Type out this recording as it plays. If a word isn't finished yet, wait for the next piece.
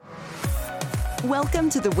Welcome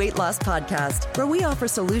to the Weight Loss Podcast, where we offer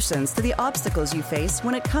solutions to the obstacles you face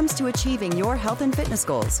when it comes to achieving your health and fitness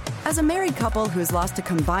goals. As a married couple who's lost a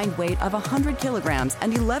combined weight of 100 kilograms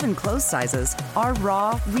and 11 clothes sizes, our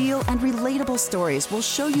raw, real, and relatable stories will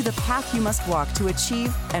show you the path you must walk to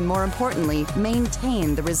achieve and, more importantly,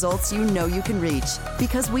 maintain the results you know you can reach.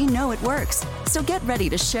 Because we know it works. So get ready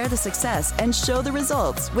to share the success and show the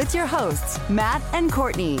results with your hosts, Matt and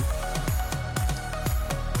Courtney.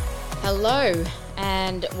 Hello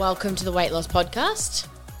and welcome to the Weight Loss Podcast.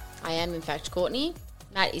 I am in fact Courtney.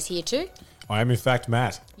 Matt is here too. I am in fact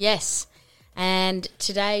Matt. Yes. And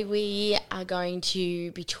today we are going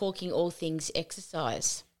to be talking all things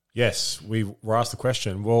exercise. Yes, we were asked the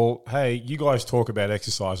question, well, hey, you guys talk about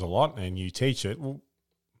exercise a lot and you teach it. Well,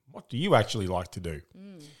 what do you actually like to do?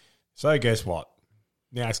 So guess what?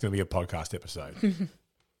 Now it's going to be a podcast episode.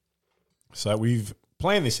 So we've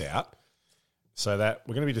planned this out so that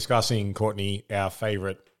we're going to be discussing, Courtney, our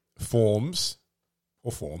favourite form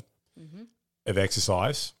of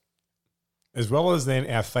exercise, as well as then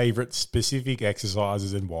our favourite specific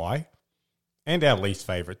exercises and why, and our least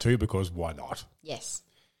favourite too, because why not? Yes.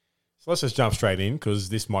 So let's just jump straight in because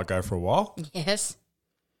this might go for a while. Yes.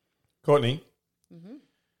 Courtney,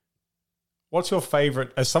 what's your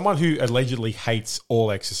favourite, as someone who allegedly hates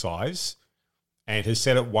all exercise and has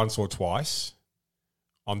said it once or twice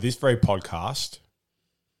on this very podcast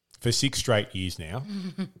for 6 straight years now,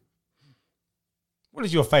 what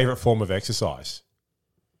is your favourite form of exercise?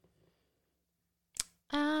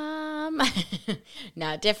 No,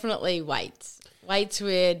 definitely weights. Weights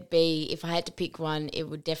would be, if I had to pick one, it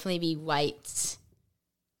would definitely be weights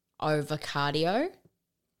over cardio.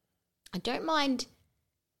 I don't mind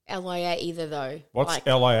LIA either though. What's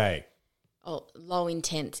LIA? Oh, low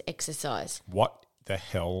intense exercise. What the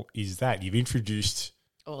hell is that? You've introduced...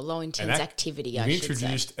 Or low intense activity, I should say. You've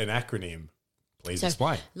introduced an acronym. Please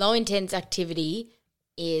explain. Low intense activity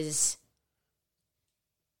is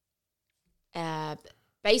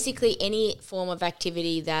basically any form of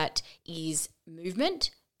activity that is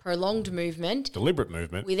movement, prolonged movement. Deliberate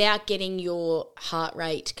movement. Without getting your heart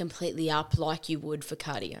rate completely up like you would for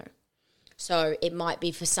cardio. So it might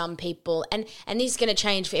be for some people, and this is going to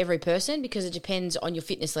change for every person because it depends on your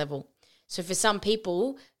fitness level. So for some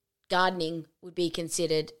people, gardening would be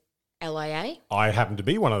considered LIA. I happen to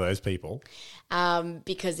be one of those people.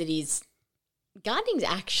 Because it is, gardening's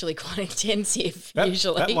actually quite intensive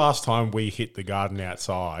usually. That last time we hit the garden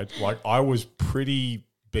outside, I was pretty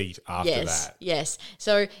beat after that. Yes.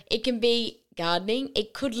 So it can be gardening.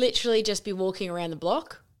 It could literally just be walking around the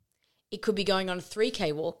block. It could be going on a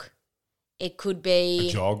 3K walk. It could be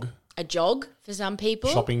a jog for some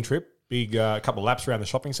people. Shopping trip, big couple of laps around the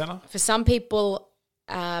shopping centre. For some people,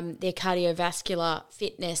 their cardiovascular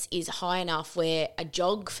fitness is high enough where a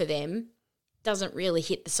jog for them doesn't really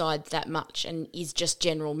hit the sides that much and is just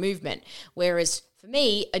general movement. Whereas for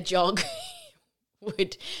me, a jog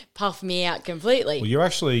would puff me out completely. Well, you're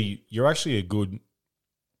actually a good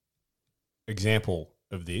example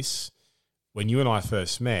of this. When you and I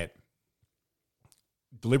first met,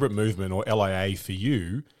 deliberate movement, or LIA for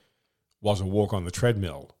you, was a walk on the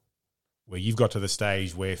treadmill, where you've got to the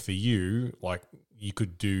stage where for you, you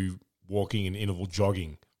could do walking and interval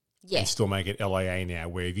jogging and still make it LIA now,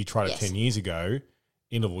 where if you tried it 10 years ago,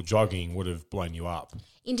 interval jogging would have blown you up.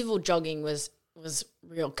 Interval jogging was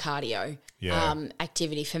real cardio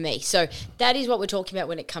activity for me. So that is what we're talking about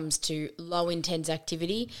when it comes to low intense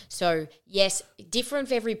activity. So yes, different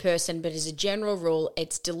for every person, but as a general rule,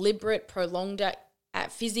 it's deliberate, prolonged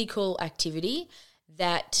physical activity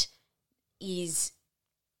that is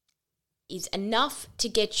enough to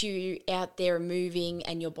get you out there moving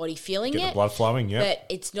and your body feeling Get the blood flowing, but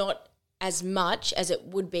it's not as much as it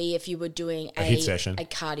would be if you were doing a HIIT session, a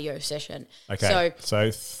cardio session. Okay,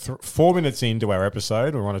 so 4 minutes into our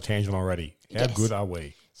episode, we're on a tangent already. How good are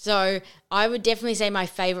we? So I would definitely say my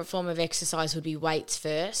favourite form of exercise would be weights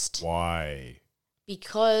first. Why?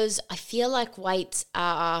 Because I feel like weights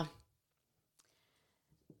are...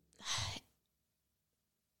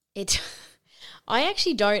 I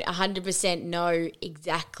actually don't 100% know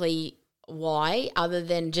exactly why, other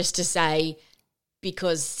than just to say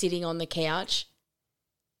because sitting on the couch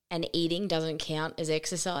and eating doesn't count as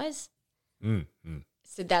exercise. So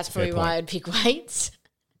that's probably why I'd pick weights.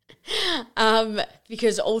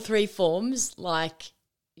 Because all three forms, they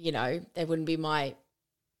wouldn't be my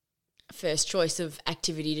first choice of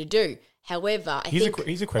activity to do. However,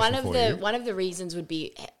 here's a question one of the reasons would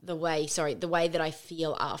be the way that I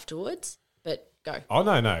feel afterwards. But go. Oh,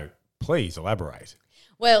 no. Please elaborate.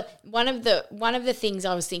 Well, one of the things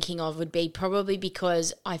I was thinking of would be probably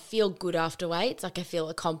because I feel good after weights, like I feel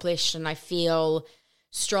accomplished and I feel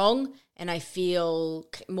strong and I feel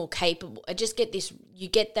more capable. I just get this. You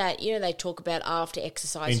get that. They talk about after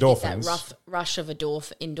exercise, you get that rush of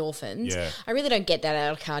endorphins. Yeah. I really don't get that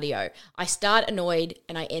out of cardio. I start annoyed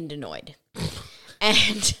and I end annoyed,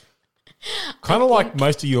 and. Kind of like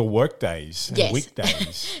most of your work days and Yes.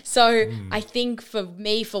 weekdays. So I think for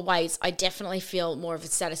me, for weights, I definitely feel more of a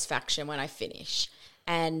satisfaction when I finish.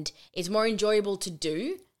 And it's more enjoyable to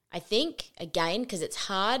do, I think, again, because it's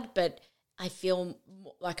hard, but I feel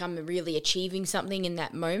like I'm really achieving something in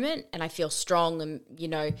that moment and I feel strong and,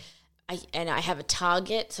 I have a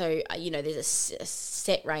target. So, there's a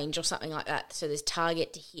set range or something like that. So there's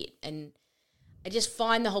target to hit. And I just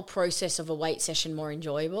find the whole process of a weight session more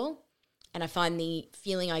enjoyable. And I find the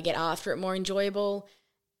feeling I get after it more enjoyable.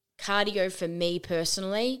 Cardio for me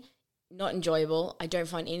personally, not enjoyable. I don't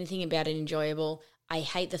find anything about it enjoyable. I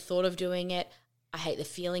hate the thought of doing it. I hate the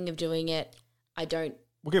feeling of doing it.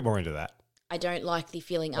 We'll get more into that. I don't like the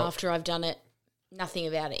feeling after I've done it. Nothing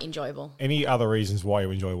about it enjoyable. Any other reasons why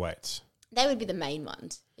you enjoy weights? They would be the main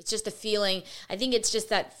ones. It's just the feeling. I think it's just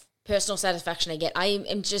that personal satisfaction I get. I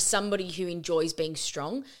am just somebody who enjoys being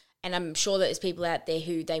strong. And I'm sure that there's people out there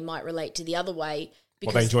who they might relate to the other way.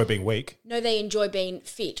 Because they enjoy being weak. No, they enjoy being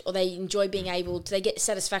fit or they enjoy being able to, they get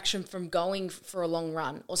satisfaction from going for a long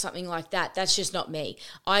run or something like that. That's just not me.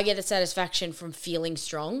 I get a satisfaction from feeling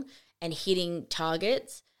strong and hitting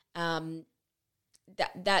targets.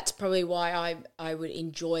 That's probably why I would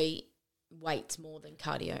enjoy weights more than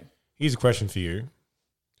cardio. Here's a question for you.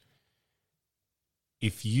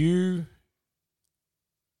 If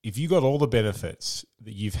you got all the benefits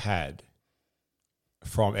that you've had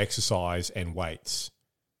from exercise and weights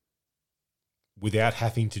without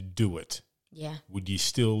having to do it, would you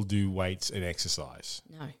still do weights and exercise?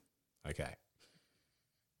 No. Okay.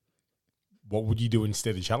 What would you do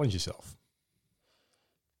instead to challenge yourself?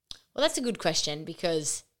 Well, that's a good question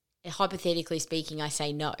because hypothetically speaking, I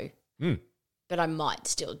say no. But I might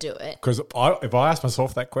still do it. Because if I ask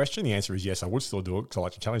myself that question, the answer is yes, I would still do it because I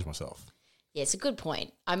like to challenge myself. Yeah, it's a good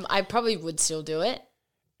point. I probably would still do it.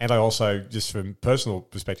 And I also, just from personal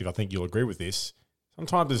perspective, I think you'll agree with this.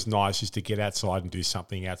 Sometimes it's nice just to get outside and do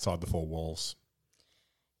something outside the four walls.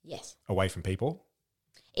 Yes. Away from people.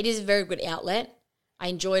 It is a very good outlet. I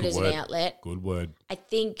enjoy it as an outlet. Good word. I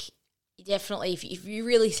think definitely if you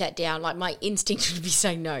really sat down, like my instinct would be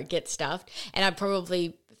saying no, get stuffed. And I'd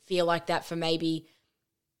probably feel like that for maybe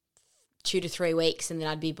 2 to 3 weeks and then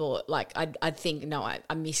I'd be bored. Like I'd think, no,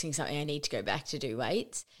 I'm missing something. I need to go back to do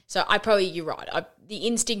weights. So you're right. The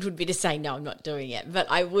instinct would be to say, no, I'm not doing it. But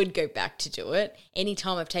I would go back to do it.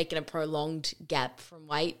 Anytime I've taken a prolonged gap from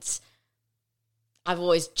weights, I've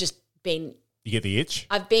always just been... You get the itch?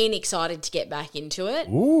 I've been excited to get back into it.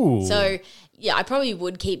 Ooh. So, yeah, I probably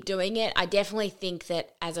would keep doing it. I definitely think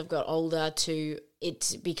that as I've got older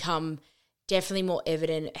it's become definitely more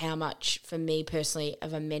evident how much, for me personally,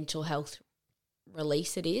 of a mental health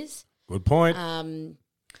release it is. Good point.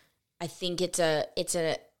 I think it's a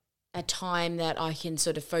time that I can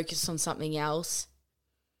sort of focus on something else.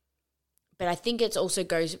 But I think it also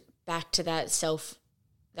goes back to that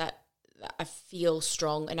that I feel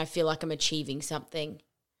strong and I feel like I'm achieving something.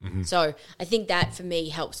 Mm-hmm. So I think that for me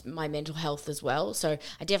helps my mental health as well. So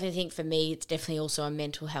I definitely think for me it's definitely also a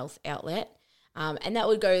mental health outlet. And that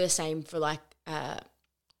would go the same for like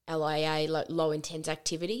LIA, like low intense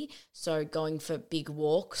activity. So going for big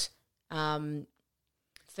walks.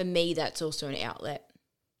 For me, that's also an outlet.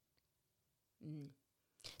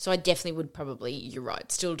 So I definitely would probably, you're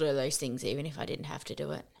right, still do those things even if I didn't have to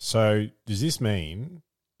do it. So does this mean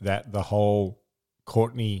that the whole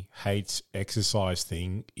Courtney hates exercise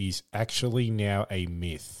thing is actually now a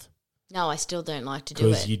myth? No, I still don't like to do it.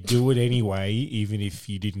 Because you do it anyway, even if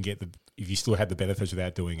you didn't get if you still had the benefits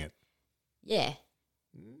without doing it. Yeah.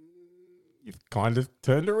 You've kind of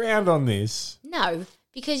turned around on this. No,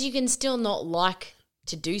 because you can still not like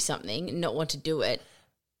to do something and not want to do it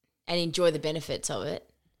and enjoy the benefits of it.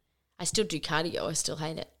 I still do cardio. I still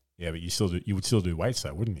hate it. Yeah, but you would still do weights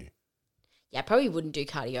though, wouldn't you? Yeah, I probably wouldn't do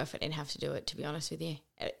cardio if I didn't have to do it, to be honest with you,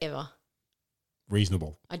 ever.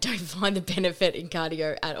 Reasonable. I don't find the benefit in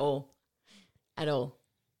cardio at all. At all.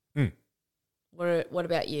 Mm. What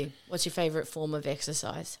about you? What's your favourite form of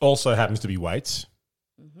exercise? Also happens to be weights.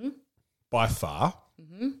 Mm-hmm. By far.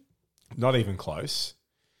 Mm-hmm. Not even close.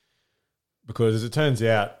 Because as it turns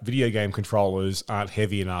out, video game controllers aren't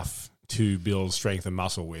heavy enough to build strength and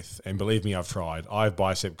muscle with. And believe me, I've tried. I've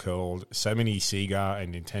bicep curled so many Sega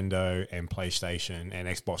and Nintendo and PlayStation and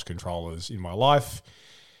Xbox controllers in my life.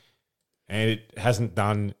 and it hasn't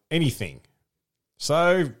done anything.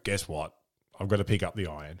 So guess what? I've got to pick up the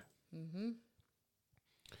iron. Mm-hmm.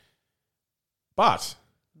 But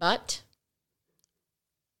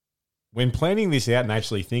when planning this out and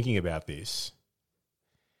actually thinking about this,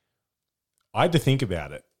 I had to think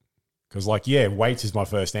about it. Because, weights is my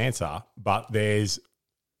first answer, but there's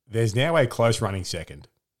now a close running second,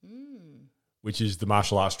 which is the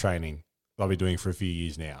martial arts training that I've been doing for a few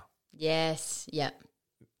years now. Yes, yep.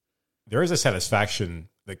 There is a satisfaction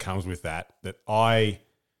that comes with that I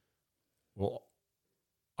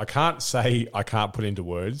can't say I can't put into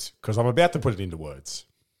words because I'm about to put it into words.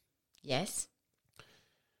 Yes.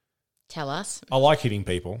 Tell us. I like hitting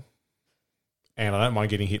people, and I don't mind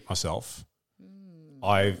getting hit myself.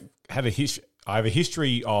 I have a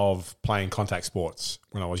history of playing contact sports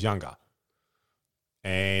when I was younger,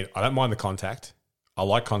 and I don't mind the contact. I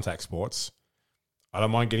like contact sports. I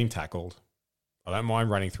don't mind getting tackled. I don't mind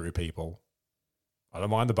running through people. I don't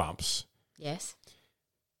mind the bumps. Yes.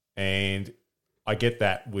 And I get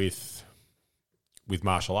that with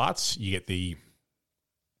martial arts. You get the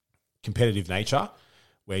competitive nature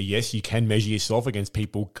where, yes, you can measure yourself against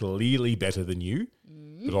people clearly better than you,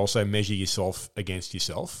 but also measure yourself against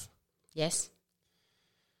yourself. Yes.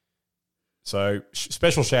 So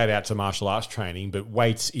special shout out to martial arts training, but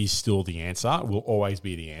weights is still the answer, will always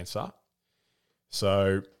be the answer.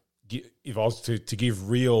 So if I was to give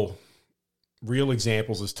real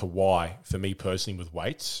examples as to why, for me personally with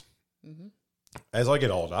weights, as I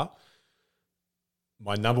get older,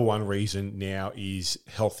 my number one reason now is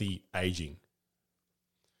healthy aging.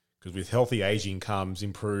 Because with healthy aging comes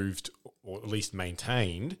improved, or at least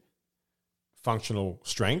maintained, functional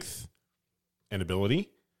strength and ability,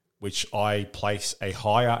 which I place a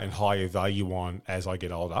higher and higher value on as I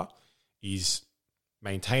get older, is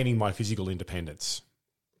maintaining my physical independence.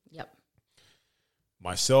 Yep.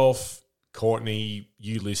 Myself, Courtney,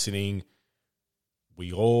 you listening,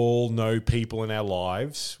 we all know people in our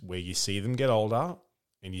lives where you see them get older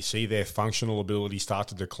and you see their functional ability start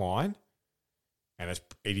to decline. And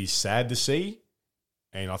it is sad to see.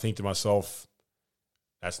 And I think to myself,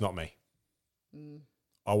 that's not me.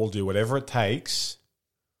 I will do whatever it takes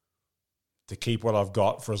to keep what I've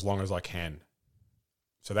got for as long as I can.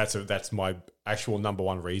 So that's my actual number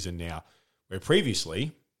one reason now. Where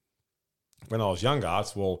previously, when I was younger,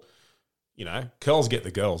 it's, curls get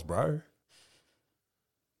the girls, bro.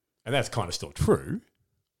 And that's kind of still true.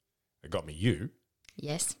 It got me you.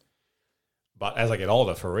 Yes. But as I get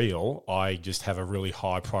older, for real, I just have a really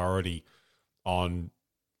high priority on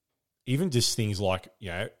even just things like,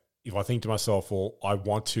 if I think to myself, well, I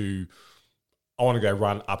want to go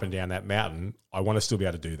run up and down that mountain, I want to still be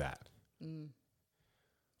able to do that.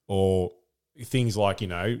 Or things like,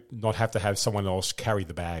 not have to have someone else carry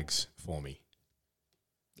the bags for me.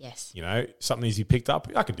 Yes. Something easy picked up,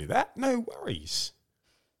 I can do that. No worries.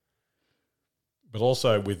 But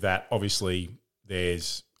also with that, obviously,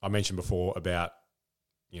 I mentioned before about,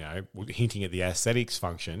 hinting at the aesthetics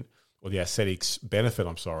function or the aesthetics benefit,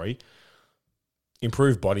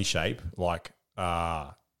 improved body shape,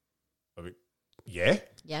 yeah.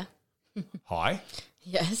 Hi.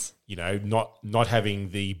 Yes. Not having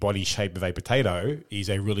the body shape of a potato is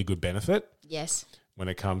a really good benefit. Yes. When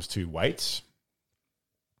it comes to weights,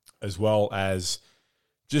 as well as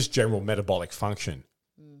just general metabolic function.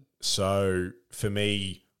 So for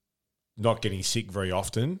me, not getting sick very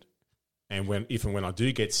often, and when I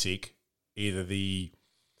do get sick, either the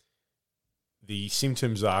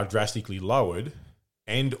symptoms are drastically lowered,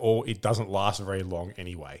 and or it doesn't last very long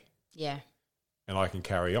anyway. Yeah. And I can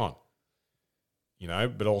carry on.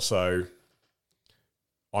 But also,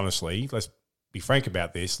 honestly, let's be frank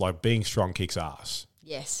about this, being strong kicks ass.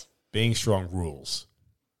 Yes. Being strong rules.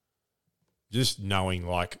 Just knowing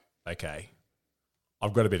okay,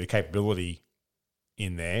 I've got a bit of capability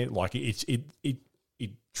in there. It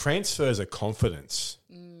transfers a confidence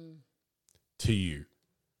to you.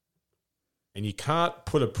 And you can't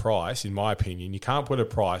put a price, in my opinion,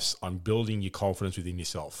 on building your confidence within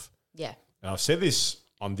yourself. Yeah. And I've said this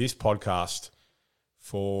on this podcast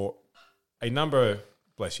for a number,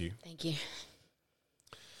 bless you. Thank you.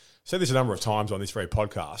 Said this a number of times on this very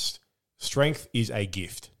podcast. Strength is a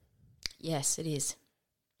gift. Yes, it is.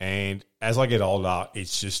 And as I get older,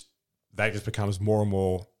 that just becomes more and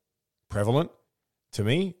more prevalent to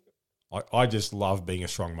me. I just love being a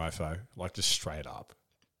strong mofo, just straight up.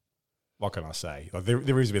 What can I say?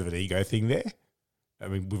 There is a bit of an ego thing there. I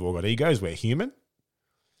mean, we've all got egos. We're human.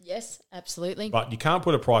 Yes, absolutely. But you can't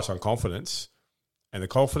put a price on confidence. And the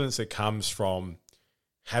confidence that comes from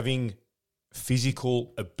having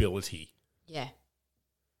physical ability. Yeah.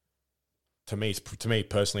 to me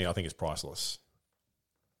personally, I think it's priceless.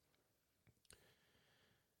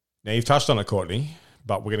 Now, you've touched on it, Courtney,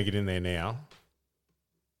 but we're going to get in there now.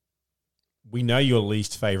 We know your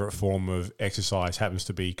least favourite form of exercise happens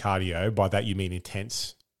to be cardio. By that, you mean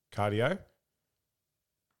intense cardio?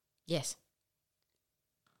 Yes.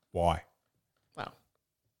 Why? Well,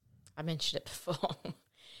 I mentioned it before.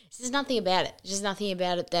 There's nothing about it. There's just nothing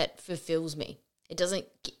about it that fulfills me. It doesn't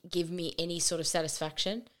give me any sort of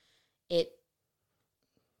satisfaction.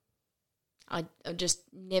 I just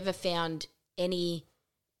never found any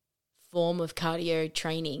form of cardio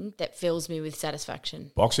training that fills me with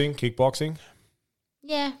satisfaction. Boxing, kickboxing?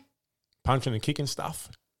 Yeah. Punching and kicking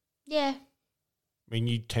stuff? Yeah. I mean,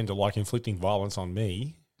 you tend to like inflicting violence on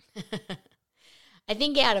me. I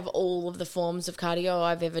think out of all of the forms of cardio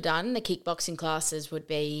I've ever done, the kickboxing classes would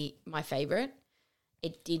be my favourite.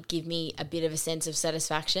 It did give me a bit of a sense of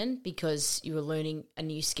satisfaction because you were learning a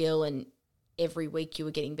new skill and every week you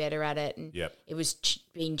were getting better at it and it was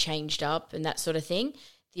being changed up and that sort of thing.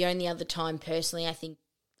 The only other time personally I think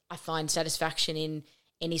I find satisfaction in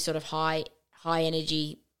any sort of high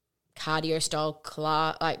energy cardio style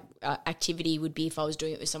activity would be if I was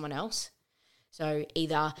doing it with someone else. So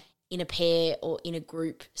either in a pair or in a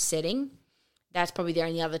group setting. That's probably the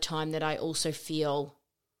only other time that I also feel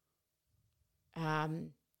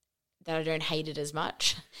that I don't hate it as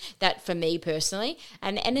much. That for me personally.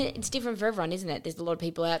 And it's different for everyone, isn't it? There's a lot of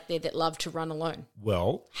people out there that love to run alone.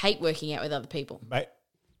 Well, hate working out with other people.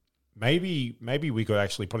 Maybe we could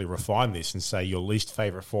actually probably refine this and say your least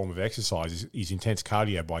favourite form of exercise is intense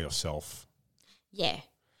cardio by yourself. Yeah.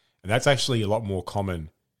 And that's actually a lot more common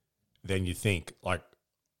than you think. Like,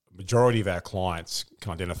 majority of our clients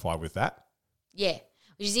can identify with that. Yeah,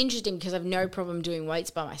 which is interesting because I have no problem doing weights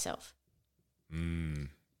by myself.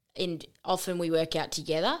 And often we work out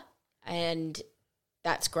together and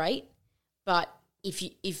that's great. But if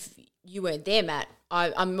you weren't there, Matt,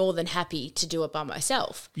 I'm more than happy to do it by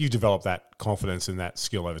myself. You develop that confidence and that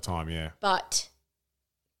skill over time, yeah. But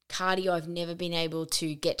cardio, I've never been able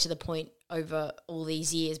to get to the point over all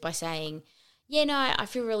these years by saying, yeah, no, I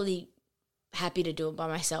feel really happy to do it by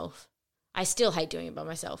myself. I still hate doing it by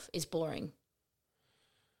myself. It's boring.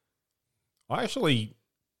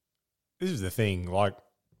 This is the thing, like,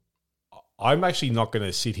 I'm actually not going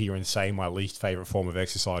to sit here and say my least favourite form of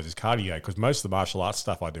exercise is cardio because most of the martial arts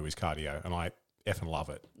stuff I do is cardio and I effing love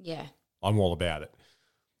it. Yeah. I'm all about it.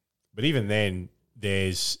 But even then,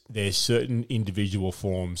 there's certain individual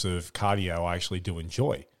forms of cardio I actually do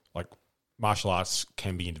enjoy. Like, martial arts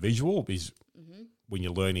can be individual because when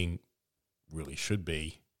you're learning, really should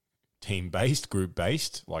be team-based,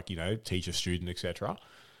 group-based, like, you know, teacher, student, etc.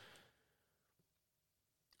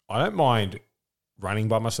 I don't mind running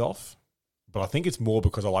by myself, but I think it's more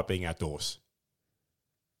because I like being outdoors.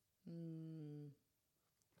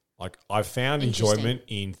 Like, I've found enjoyment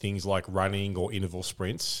in things like running or interval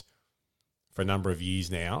sprints for a number of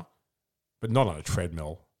years now, but not on a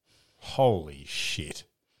treadmill. Holy shit.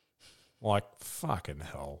 Like, fucking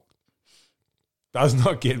hell. Does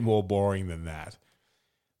not get more boring than that.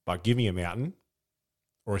 But give me a mountain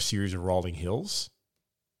or a series of rolling hills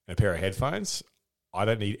and a pair of headphones, I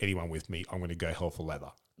don't need anyone with me. I'm going to go hell for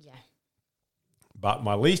leather. Yeah. But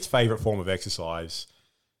my least favourite form of exercise,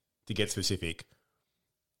 to get specific,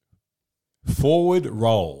 forward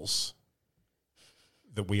rolls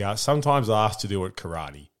that we are sometimes asked to do at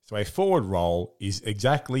karate. So a forward roll is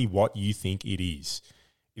exactly what you think it is.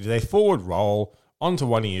 It is a forward roll onto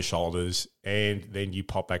one of your shoulders and then you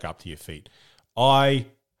pop back up to your feet. I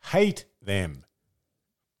hate them.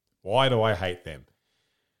 Why do I hate them?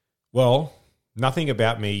 Well, nothing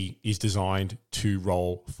about me is designed to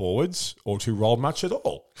roll forwards or to roll much at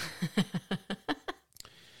all.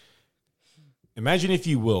 Imagine, if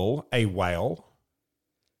you will, a whale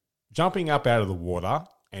jumping up out of the water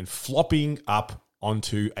and flopping up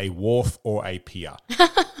onto a wharf or a pier.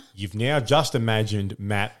 You've now just imagined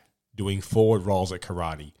Matt doing forward rolls at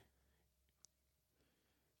karate.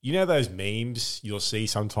 You know those memes you'll see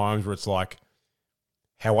sometimes where it's like,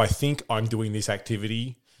 how I think I'm doing this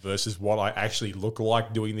activity versus what I actually look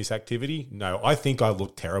like doing this activity? No, I think I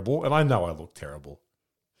look terrible, and I know I look terrible.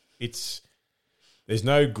 There's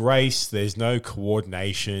no grace, there's no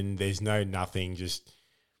coordination, there's no nothing. Just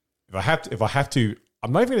if I have to,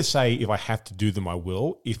 I'm not even going to say if I have to do them, I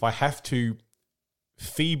will. If I have to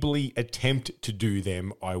feebly attempt to do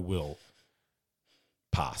them, I will.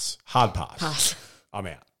 Pass. Hard pass. Pass. I'm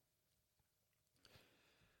out.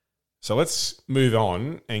 So let's move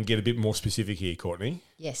on and get a bit more specific here, Courtney.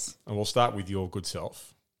 Yes. And we'll start with your good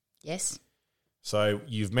self. Yes. So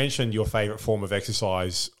you've mentioned your favourite form of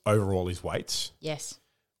exercise overall is weights. Yes.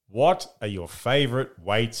 What are your favourite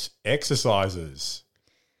weights exercises?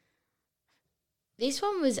 This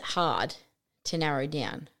one was hard to narrow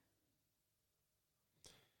down.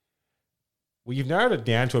 Well, you've narrowed it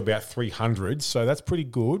down to about 300, so that's pretty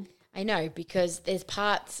good. I know, because there's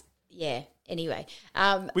parts, yeah, anyway.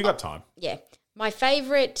 We got time. Yeah. My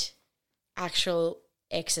favourite actual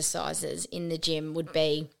exercises in the gym would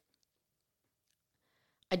be,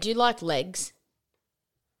 I do like legs.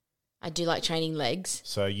 I do like training legs.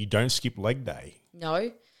 So you don't skip leg day?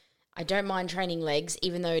 No, I don't mind training legs,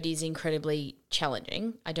 even though it is incredibly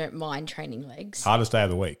challenging. I don't mind training legs. Hardest day of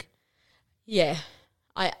the week? Yeah.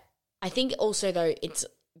 I think also, though, it's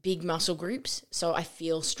big muscle groups, so I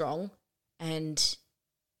feel strong and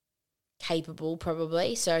capable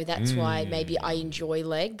probably. So that's why maybe I enjoy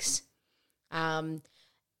legs. I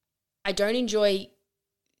don't enjoy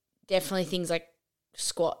definitely things like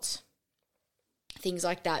squats, things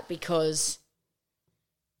like that, because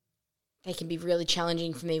they can be really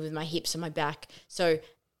challenging for me with my hips and my back. So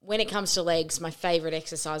when it comes to legs, my favourite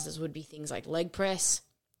exercises would be things like leg press,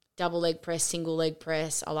 double leg press, single leg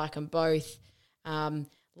press. I like them both.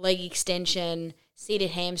 Leg extension,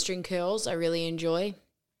 seated hamstring curls, I really enjoy.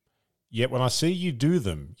 Yet when I see you do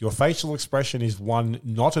them, your facial expression is one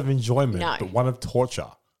not of enjoyment, but one of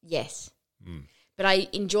torture. Yes. But I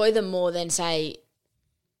enjoy them more than, say,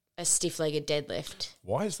 a stiff-legged deadlift.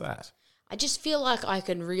 Why is that? I just feel like I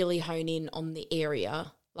can really hone in on the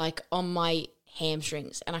area, like on my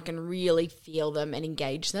hamstrings, and I can really feel them and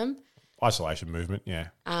engage them. Isolation movement, yeah.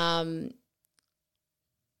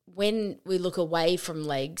 When we look away from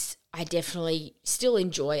legs, I definitely still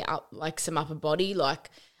enjoy some upper body,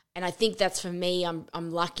 and I think that's for me.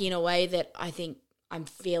 I'm lucky in a way that I think I'm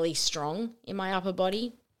fairly strong in my upper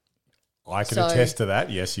body. I can attest to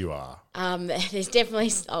that. Yes, you are. There's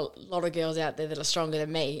definitely a lot of girls out there that are stronger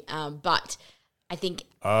than me, but I think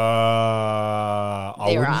there are.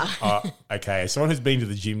 Okay, as someone who's been to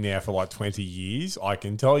the gym now for like 20 years, I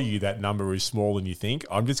can tell you that number is smaller than you think.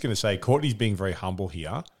 I'm just going to say Courtney's being very humble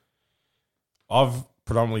here. I've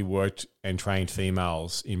predominantly worked and trained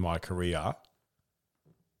females in my career.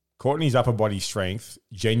 Courtney's upper body strength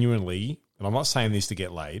genuinely, and I'm not saying this to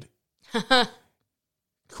get laid,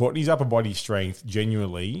 Courtney's upper body strength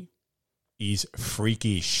genuinely is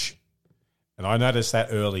freakish. And I noticed that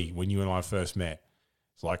early when you and I first met.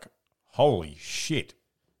 It's like, holy shit,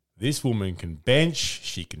 this woman can bench,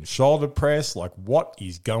 she can shoulder press. Like, what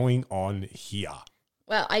is going on here?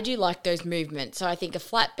 Well, I do like those movements. So I think a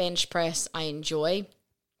flat bench press I enjoy.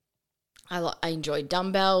 I enjoy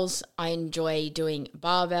dumbbells. I enjoy doing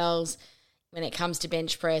barbells. When it comes to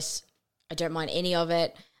bench press, I don't mind any of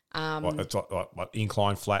it. It's like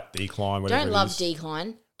incline, flat, decline, whatever. Don't love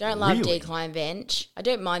decline. Don't love decline bench. I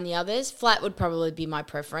don't mind the others. Flat would probably be my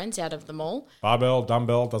preference out of them all. Barbell,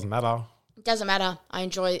 dumbbell, doesn't matter. It doesn't matter. I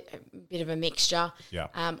enjoy a bit of a mixture. Yeah.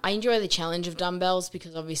 I enjoy the challenge of dumbbells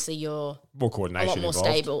because obviously you're more coordination, a lot more involved.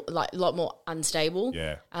 Stable, like a lot more unstable.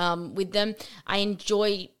 Yeah. With them, I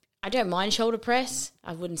don't mind shoulder press.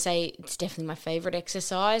 I wouldn't say it's definitely my favorite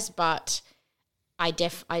exercise, but I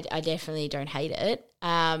definitely don't hate it.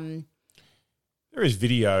 There is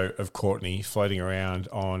video of Courtney floating around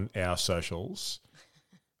on our socials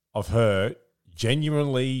of her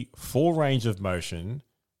genuinely full range of motion,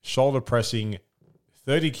 shoulder pressing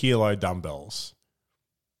 30 kilo dumbbells.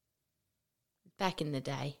 Back in the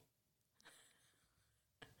day.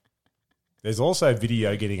 There's also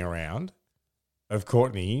video getting around of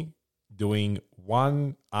Courtney doing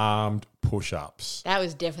one-armed push-ups. That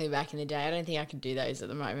was definitely back in the day. I don't think I can do those at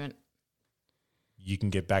the moment. You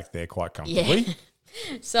can get back there quite comfortably. Yeah.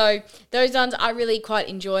 So those ones, I really quite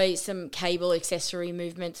enjoy some cable accessory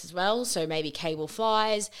movements as well. So maybe cable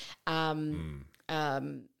flies, lat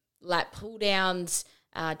pull downs,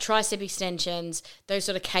 tricep extensions, those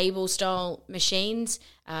sort of cable style machines,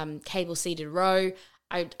 cable seated row.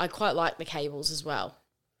 I quite like the cables as well.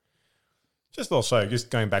 Just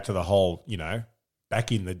going back to the whole,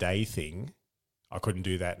 back in the day thing, I couldn't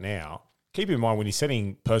do that now. Keep in mind when you're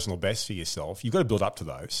setting personal bests for yourself, you've got to build up to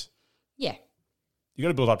those. Yeah. You've got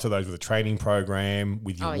to build up to those with a training program,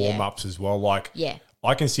 with your warm-ups as well. I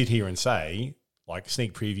can sit here and say,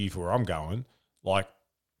 sneak preview for where I'm going,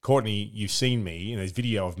 Courtney, you've seen me, and there's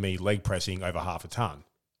video of me leg pressing over half a ton.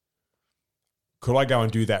 Could I go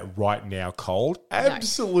and do that right now cold? No.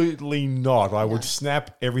 Absolutely not. I would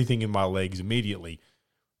snap everything in my legs immediately.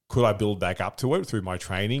 Could I build back up to it through my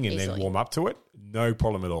training and then warm up to it? No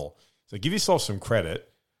problem at all. So give yourself some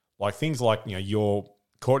credit. Things like, your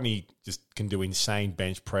Courtney just can do insane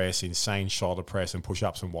bench press, insane shoulder press and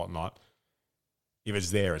push-ups and whatnot. If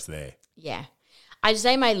it's there, it's there. Yeah. I'd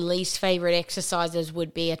say my least favourite exercises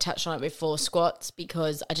would be, I touched on it before, squats,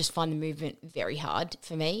 because I just find the movement very hard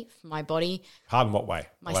for me, for my body. Hard in what way?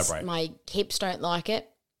 Elaborate. My hips don't like it.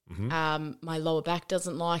 Mm-hmm. My lower back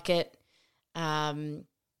doesn't like it.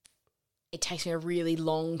 It takes me a really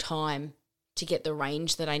long time to get the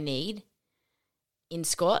range that I need in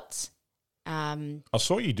squats. I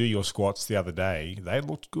saw you do your squats the other day. They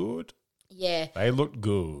looked good. Yeah. They looked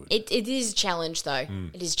good. It is a challenge, though.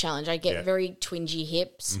 It is a challenge. I get very twingy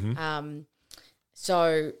hips.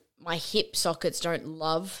 So my hip sockets don't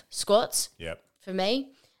love squats for me.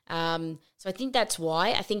 So I think that's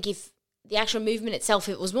why. I think if the actual movement itself,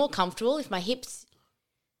 it was more comfortable, if my hips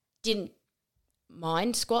didn't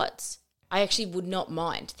mind squats, I actually would not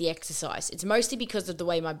mind the exercise. It's mostly because of the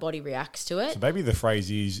way my body reacts to it. So maybe the phrase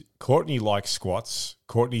is, Courtney likes squats.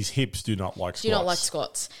 Courtney's hips do not like squats. Do not like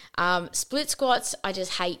squats. Split squats I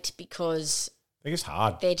just hate because they're just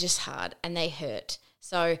hard. They're just hard and they hurt.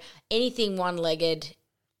 So anything one-legged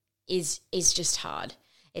is just hard.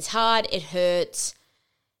 It's hard, it hurts.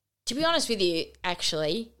 To be honest with you,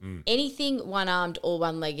 actually, anything one-armed or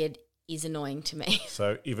one-legged is annoying to me.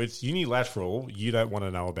 So if it's unilateral, you don't want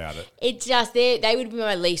to know about it. It's just, they would be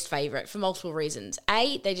my least favourite for multiple reasons.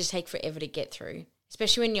 A, they just take forever to get through,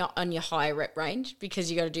 especially when you're on your higher rep range,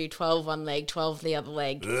 because you got to do 12 one leg, 12 the other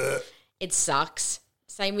leg. It sucks.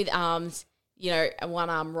 Same with arms, a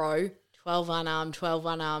one-arm row, 12 one-arm, 12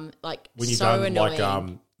 one-arm, like when you've so done annoying.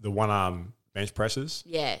 Like the one-arm bench presses?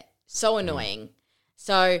 Yeah, so annoying.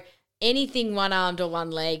 So anything one-armed or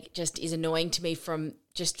one leg just is annoying to me from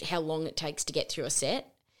just how long it takes to get through a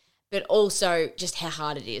set, but also just how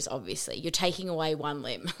hard it is, obviously. You're taking away one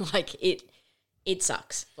limb. Like, it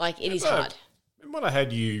sucks. Like, it is hard. Remember when I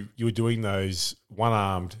had you were doing those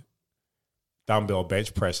one-armed dumbbell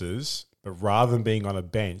bench presses, but rather than being on a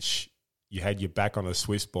bench, you had your back on a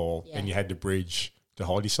Swiss ball and you had to bridge to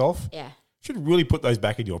hold yourself? Yeah. You should really put those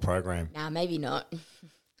back in your program. Nah, maybe not.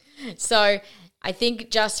 So I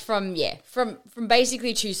think just from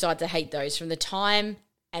basically two sides, I hate those. From the time,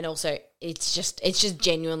 and also it's just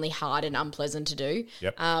genuinely hard and unpleasant to do.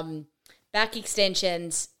 Yep. Back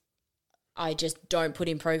extensions, I just don't put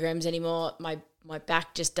in programs anymore. My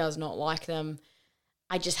back just does not like them.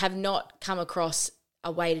 I just have not come across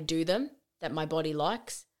a way to do them that my body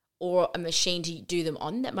likes, or a machine to do them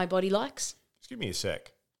on that my body likes. Just give me a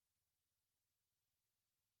sec.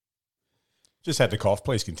 Just had to cough.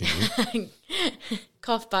 Please continue.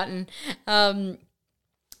 Cough button. Those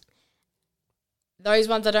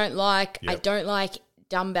ones I don't like. Yep. I don't like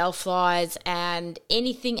dumbbell flies and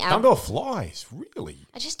anything else. Dumbbell flies? Really?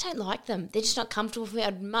 I just don't like them. They're just not comfortable for me.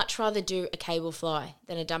 I'd much rather do a cable fly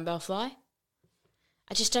than a dumbbell fly.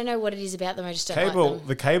 I just don't know what it is about them. I just don't like them.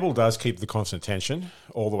 The cable does keep the constant tension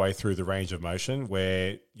all the way through the range of motion,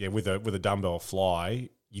 where, with a dumbbell fly,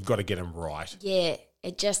 you've got to get them right. Yeah.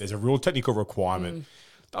 There's a real technical requirement.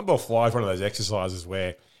 Dumbbell fly is one of those exercises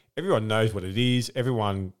where everyone knows what it is.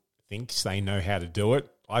 Everyone thinks they know how to do it.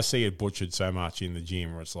 I see it butchered so much in the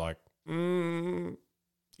gym where it's like, if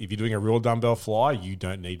you're doing a real dumbbell fly, you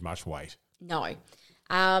don't need much weight. No.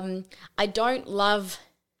 I don't love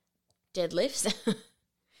deadlifts.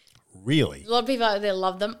 Really? A lot of people out there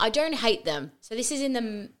love them. I don't hate them. So this is in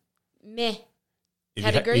the meh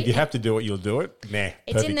category. If you have to do it, you'll do it. Meh.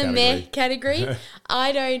 It's in the meh category.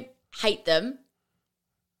 I don't hate them.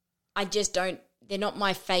 I just don't. They're not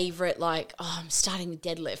my favourite. Like, I'm starting the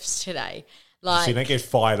deadlifts today. Like, so you don't get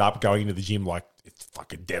fired up going into the gym like, it's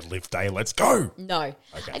fucking deadlift day. Let's go. No,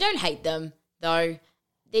 okay. I don't hate them though.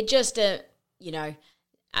 They're just they're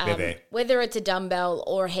there. Whether it's a dumbbell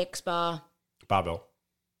or a hex bar, barbell.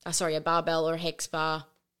 A barbell or a hex bar,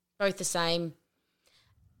 both the same.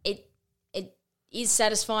 It is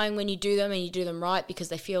satisfying when you do them and you do them right because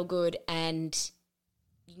they feel good and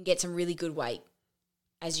you can get some really good weight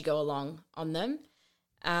as you go along on them.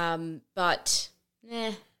 But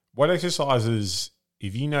what exercises,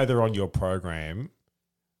 if you know they're on your program,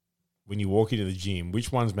 when you walk into the gym,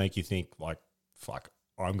 which ones make you think like, fuck,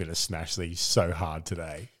 I'm going to smash these so hard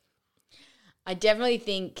today? I definitely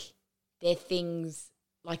think they're things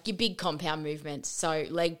like your big compound movements. So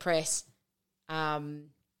leg press,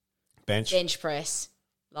 bench press,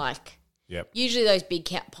 like usually those big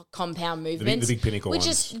compound movements. The big pinnacle which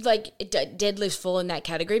ones. is like deadlifts fall in that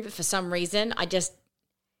category, but for some reason I just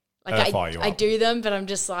I do them, but I'm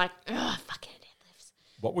just like, fucking deadlifts.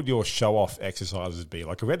 What would your show off exercises be?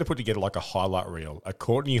 Like if we had to put together like a highlight reel, a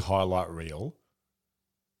Courtney highlight reel,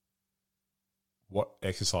 what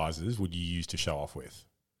exercises would you use to show off with?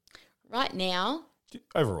 Right now?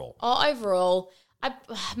 Overall. Overall,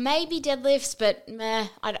 maybe deadlifts, but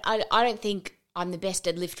I don't think I'm the best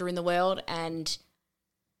deadlifter in the world, and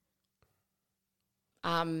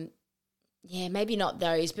Yeah, maybe not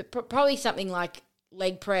those, but probably something like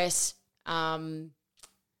leg press,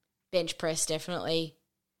 bench press definitely,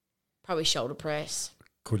 probably shoulder press.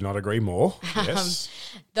 Could not agree more. Yes.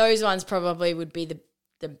 Those ones probably would be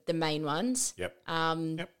the main ones. Yep.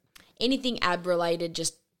 Anything ab related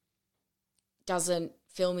just doesn't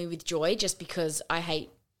fill me with joy just because I hate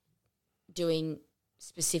doing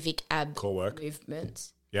specific ab Core work.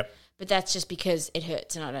 movements. Yep. But that's just because it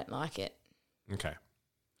hurts and I don't like it. Okay.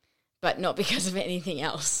 But not because of anything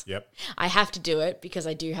else. Yep. I have to do it because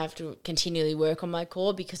I do have to continually work on my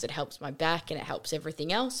core because it helps my back and it helps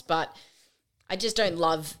everything else. But I just don't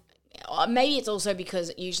love – maybe it's also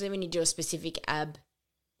because usually when you do a specific ab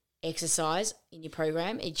exercise in your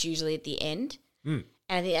program, it's usually at the end. And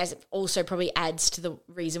I think that also probably adds to the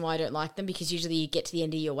reason why I don't like them because usually you get to the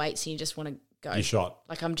end of your weights and you just want to go. You're shot.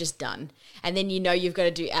 Like I'm just done. And then you know you've got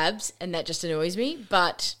to do abs and that just annoys me.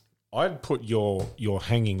 But – I'd put your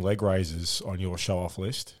hanging leg raises on your show-off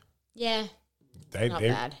list. yeah, They're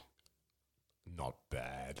bad. Not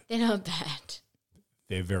bad. They're not bad.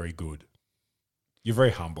 They're very good. You're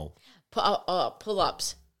very humble.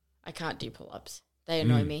 Pull-ups. I can't do pull-ups. They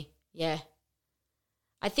annoy me. Yeah.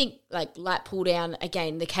 I think like lat pull down,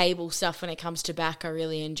 again, the cable stuff when it comes to back I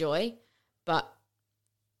really enjoy, but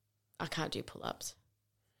I can't do pull-ups.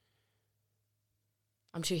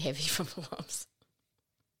 I'm too heavy for pull-ups.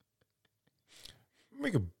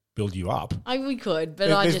 We could build you up. We could,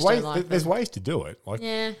 but I just don't like There's them. ways to do it. Like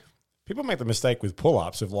Yeah. people make the mistake with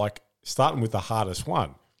pull-ups of like starting with the hardest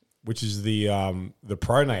one, which is the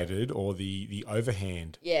pronated or the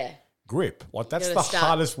overhand Yeah. grip. Like that's gotta the start-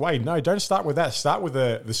 hardest way. No, don't start with that. Start with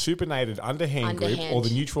the supinated underhand grip or the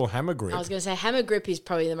neutral hammer grip. I was going to say hammer grip is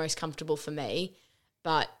probably the most comfortable for me,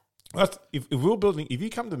 but If we're building, if you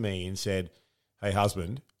come to me and said, "Hey,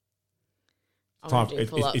 husband, I want to do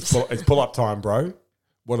pull-ups. it's pull-up time, bro.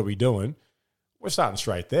 What are we doing?" We're starting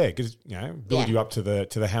straight there because build you up to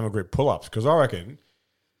the hammer grip pull-ups because I reckon,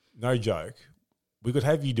 no joke, we could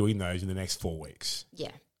have you doing those in the next 4 weeks,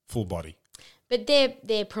 Yeah. full body. But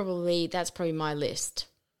that's probably my list.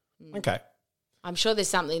 Okay, I'm sure there's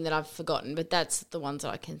something that I've forgotten, but that's the ones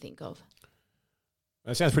that I can think of.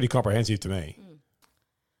 that sounds pretty comprehensive to me.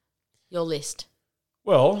 Your list.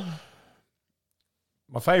 Well,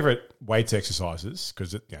 my favourite weights exercises,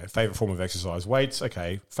 because favourite form of exercise, weights,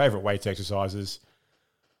 okay, favourite weights exercises,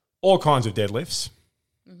 all kinds of deadlifts.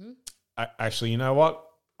 Actually, you know what?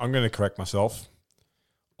 I'm going to correct myself.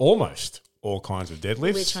 Almost all kinds of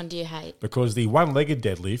deadlifts. Which one do you hate? Because the one-legged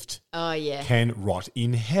deadlift Oh, yeah. can rot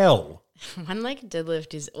in hell. One-legged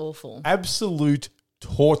deadlift is awful. Absolute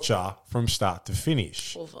torture from start to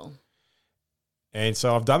finish. Awful. And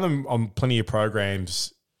so I've done them on plenty of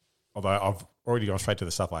programs, although I've already gone straight to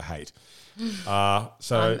the stuff I hate. I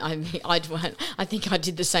think I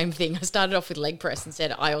did the same thing. I started off with leg press and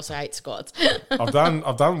said I also hate squats. I've done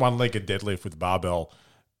one-legged deadlift with barbell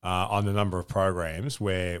on a number of programs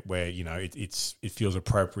where it feels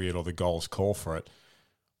appropriate or the goals call for it.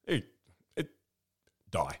 It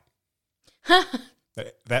die.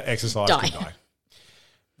 that exercise can die.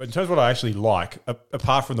 But in terms of what I actually like,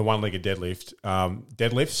 apart from the one-legged deadlift,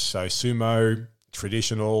 deadlifts, so sumo,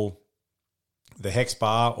 traditional, the hex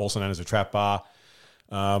bar, also known as a trap bar,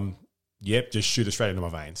 just shoot it straight into my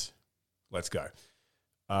veins. Let's go.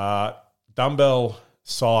 Dumbbell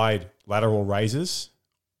side lateral raises,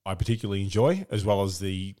 I particularly enjoy, as well as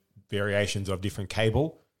the variations of different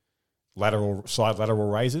cable side lateral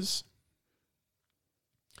raises.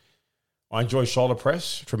 I enjoy shoulder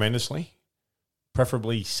press tremendously,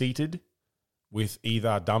 preferably seated with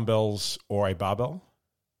either dumbbells or a barbell.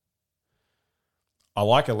 I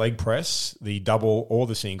like a leg press, the double or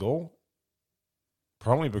the single,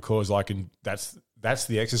 probably because that's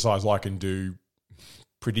the exercise I can do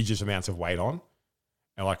prodigious amounts of weight on,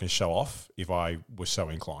 and I can show off if I was so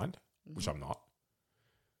inclined, which I'm not.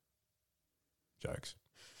 Jokes.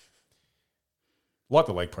 Like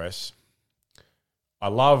the leg press. I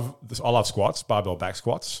love squats, barbell back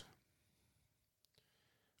squats.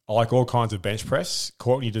 I like all kinds of bench press.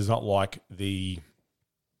 Courtney does not like the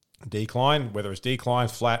decline, whether it's decline,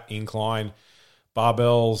 flat, incline,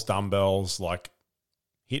 barbells, dumbbells, like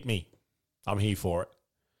hit me. I'm here for it.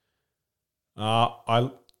 I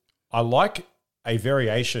like a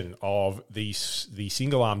variation of the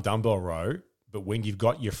single arm dumbbell row, but when you've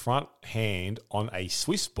got your front hand on a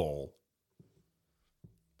Swiss ball,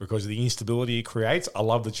 because of the instability it creates, I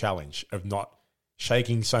love the challenge of not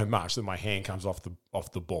shaking so much that my hand comes off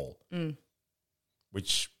the ball.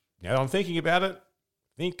 Which, now that I'm thinking about it,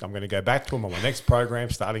 I think I'm going to go back to them on my next program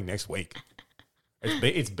starting next week.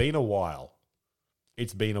 It's been a while.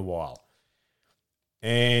 It's been a while.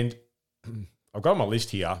 And I've got on my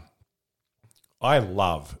list here, I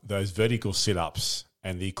love those vertical sit-ups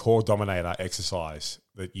and the core dominator exercise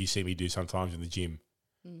that you see me do sometimes in the gym,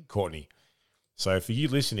 Courtney. So for you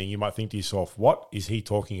listening, you might think to yourself, what is he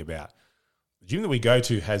talking about? The gym that we go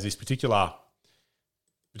to has this particular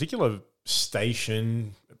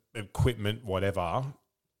station, equipment, whatever,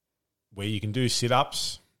 where you can do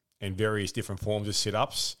sit-ups and various different forms of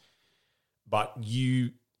sit-ups, but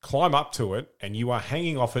you climb up to it and you are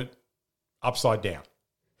hanging off it upside down.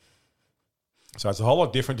 So it's a whole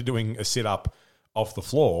lot different to doing a sit-up off the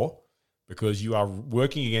floor because you are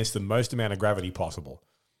working against the most amount of gravity possible.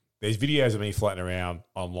 There's videos of me floating around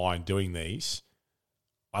online doing these.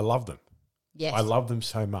 I love them. Yes. I love them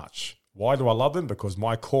so much. Why do I love them? Because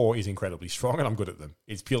my core is incredibly strong and I'm good at them.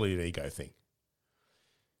 It's purely an ego thing.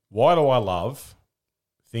 Why do I love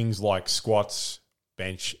things like squats,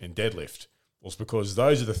 bench, and deadlift? Well, it's because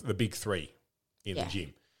those are the big three in the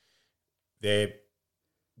gym. They're,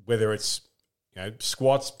 whether it's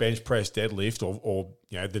squats, bench press, deadlift, or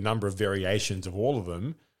the number of variations of all of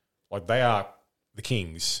them, like they are the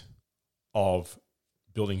kings of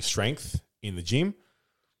building strength in the gym,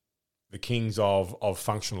 the kings of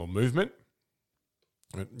functional movement.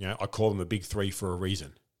 I call them the big three for a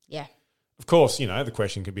reason. Yeah. Of course, the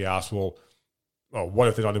question could be asked, well, what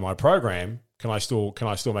if they're not in my program? Can I still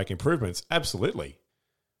make improvements? Absolutely.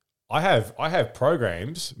 I have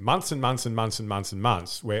programs, months and months and months and months and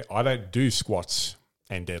months, where I don't do squats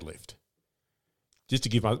and deadlift, just to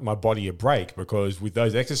give my body a break, because with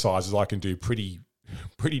those exercises I can do pretty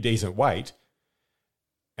decent weight,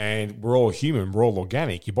 and we're all human, we're all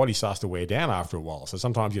organic. Your body starts to wear down after a while, so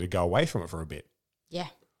sometimes you got to go away from it for a bit. Yeah.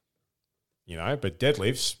 But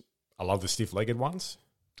deadlifts, I love the stiff-legged ones.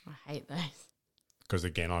 I hate those. Because,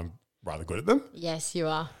 again, I'm rather good at them. Yes, you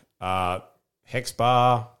are. Hex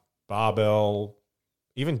bar, barbell,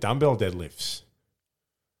 even dumbbell deadlifts.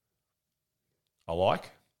 I like.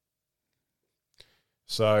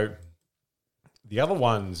 So the other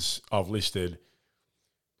ones I've listed,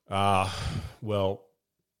 well,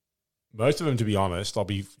 most of them, to be honest, I'll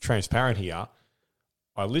be transparent here.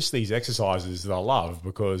 I list these exercises that I love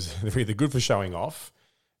because they're either good for showing off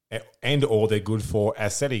and or they're good for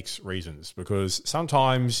aesthetics reasons, because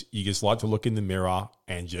sometimes you just like to look in the mirror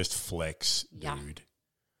and just flex, dude. Yeah.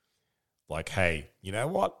 Like, hey, you know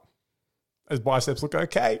what? Those biceps look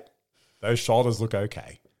okay. Those shoulders look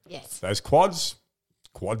okay. Yes. Those quads,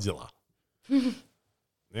 quadzilla.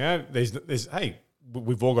 There's hey,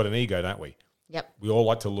 we've all got an ego, don't we? Yep. We all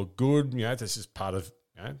like to look good. This is part of,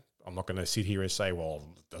 I'm not going to sit here and say, well,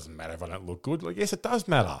 it doesn't matter if I don't look good. Like, yes, it does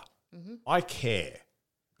matter. Mm-hmm. I care.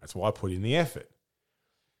 That's why I put in the effort.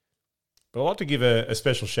 But I'd like to give a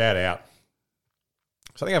special shout out.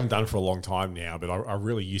 Something I haven't done for a long time now, but I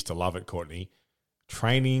really used to love it, Courtney.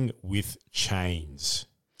 Training with chains.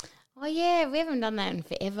 Oh, yeah. We haven't done that in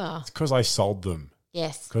forever. It's because I sold them.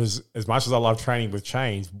 Yes. Because as much as I love training with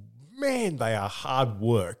chains, man, they are hard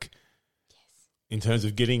work. Yes. In terms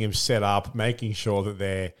of getting them set up, making sure that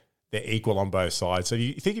they're equal on both sides. So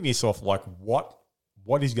you're thinking to yourself, like, what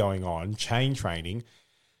is going on? Chain training.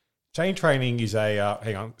 Chain training is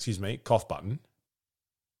cough button.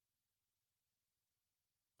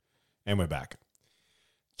 And we're back.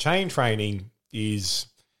 Chain training is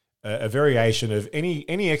a variation of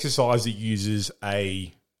any exercise that uses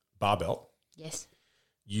a barbell. Yes.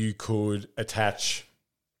 You could attach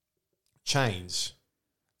chains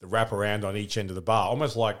that wrap around on each end of the bar,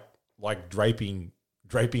 almost like draping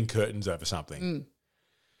curtains over something. Mm.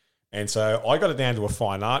 And so I got it down to a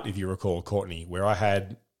fine art, if you recall, Courtney, where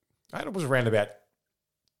it was around about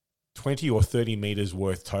 20 or 30 meters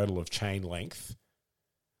worth total of chain length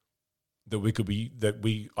I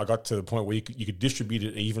got to the point where you could distribute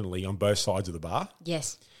it evenly on both sides of the bar.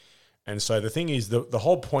 Yes. And so the thing is, the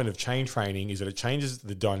whole point of chain training is that it changes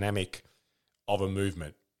the dynamic of a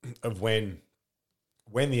movement, of when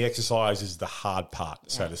the exercise is the hard part,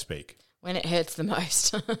 so to speak. When it hurts the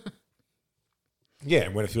most. Yeah,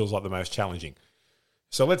 when it feels like the most challenging.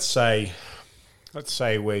 So let's say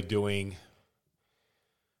we're doing,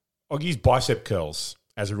 I'll use bicep curls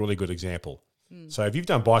as a really good example. So if you've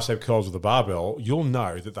done bicep curls with a barbell, you'll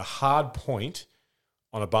know that the hard point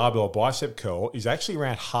on a barbell bicep curl is actually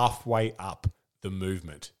around halfway up the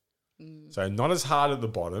movement. So not as hard at the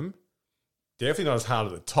bottom, definitely not as hard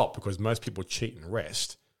at the top, because most people cheat and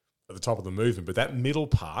rest at the top of the movement. But that middle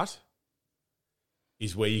part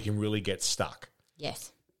is where you can really get stuck.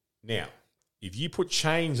 Yes. Now, if you put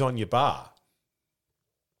chains on your bar,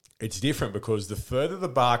 it's different, because the further the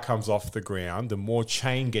bar comes off the ground, the more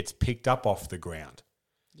chain gets picked up off the ground.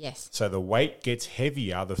 Yes. So the weight gets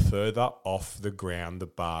heavier the further off the ground the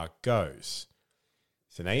bar goes.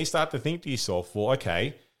 So now you start to think to yourself, well,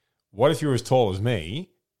 okay, what if you're as tall as me?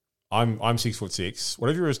 I'm 6'6". What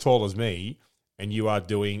if you're as tall as me and you are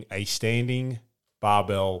doing a standing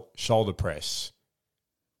barbell shoulder press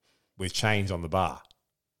with chains on the bar,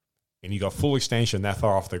 and you got full extension that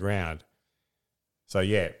far off the ground? So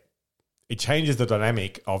yeah, it changes the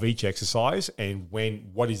dynamic of each exercise and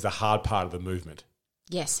what is the hard part of the movement.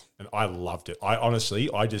 Yes. And I loved it.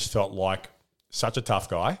 I just felt like such a tough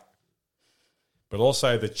guy, but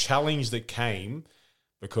also the challenge that came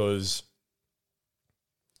because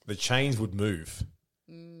the chains would move.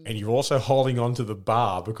 And you're also holding onto the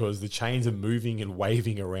bar because the chains are moving and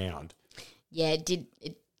waving around. Yeah,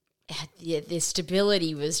 the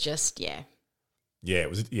stability was just, Yeah, it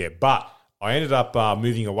was. But I ended up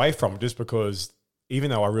moving away from it just because even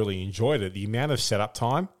though I really enjoyed it, the amount of setup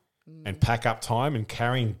time and pack up time and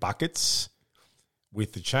carrying buckets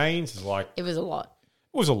with the chains is like... It was a lot.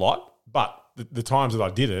 It was a lot, but the times that I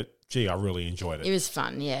did it, gee, I really enjoyed it. It was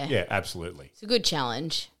fun, yeah. Yeah, absolutely. It's a good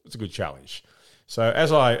challenge. It's a good challenge. So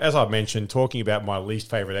as I mentioned, talking about my least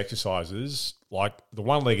favourite exercises, like the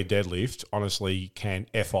one-legged deadlift, honestly, can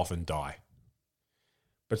F off and die.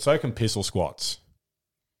 But so can pistol squats.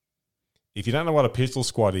 If you don't know what a pistol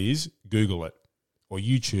squat is, Google it or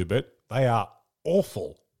YouTube it. They are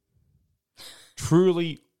awful.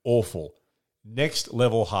 Truly awful. Next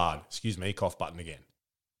level hard. Excuse me, cough button again.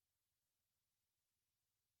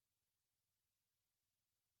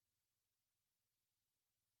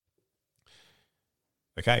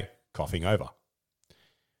 Okay, coughing over.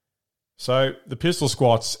 So the pistol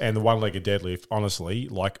squats and the one-legged deadlift, honestly,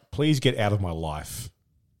 like, please get out of my life.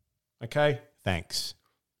 Okay? Thanks.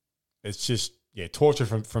 It's just, torture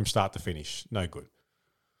from start to finish. No good.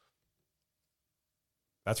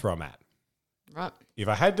 That's where I'm at. Right.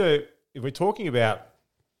 If we're talking about,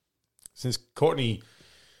 since Courtney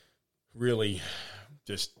really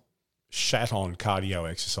just shat on cardio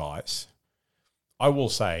exercise, I will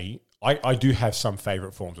say I do have some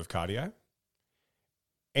favourite forms of cardio.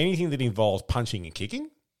 Anything that involves punching and kicking.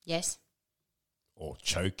 Yes. Or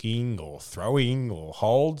choking or throwing or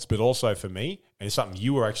holds, but also for me, and it's something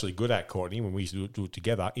you were actually good at, Courtney, when we used to do it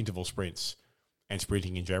together, interval sprints and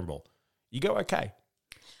sprinting in general. You go okay.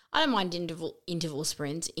 I don't mind interval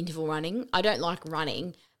sprints, interval running. I don't like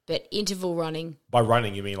running, but interval running. By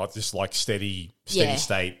running, you mean like just like steady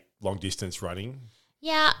state, long distance running?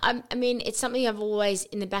 Yeah, I mean, it's something I've always,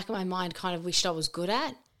 in the back of my mind, kind of wished I was good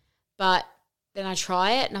at. But then I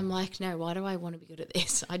try it and I'm like, no, why do I want to be good at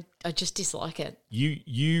this? I just dislike it.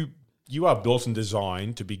 You are built and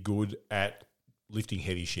designed to be good at lifting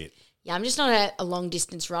heavy shit. Yeah, I'm just not a long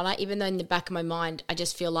distance runner, even though in the back of my mind, I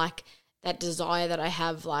just feel like that desire that I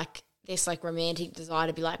have, like this like romantic desire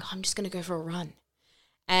to be like, oh, I'm just going to go for a run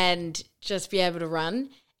and just be able to run.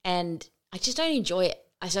 And I just don't enjoy it.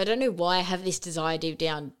 So I don't know why I have this desire deep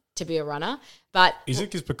down to be a runner. But is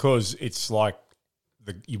it just because it's like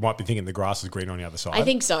you might be thinking the grass is green on the other side? I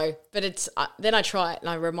think so. But it's then I try it and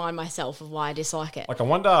I remind myself of why I dislike it. Like, I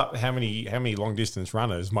wonder how many long distance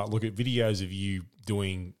runners might look at videos of you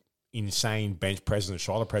doing insane bench presses and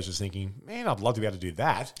shoulder presses thinking, man, I'd love to be able to do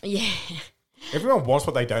that. Yeah. Everyone wants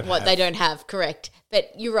what they don't have. What they don't have, correct.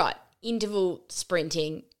 But you're right. Interval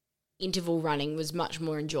sprinting, interval running was much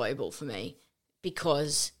more enjoyable for me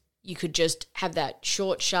because you could just have that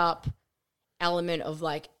short, sharp element of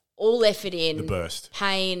like all effort in. The burst.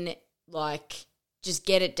 Pain, like just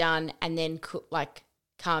get it done and then like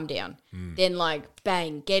calm down. Then like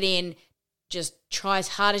bang, get in, just try as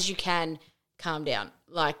hard as you can, calm down.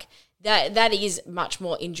 Like that is much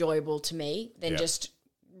more enjoyable to me than just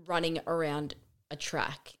running around a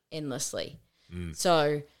track endlessly.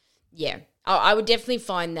 So, yeah, I would definitely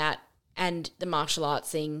find that and the martial arts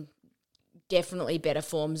thing definitely better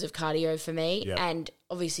forms of cardio for me and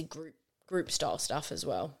obviously group style stuff as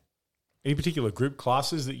well. Any particular group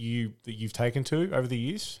classes that you've taken to over the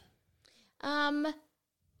years?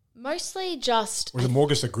 Mostly just... Or is it more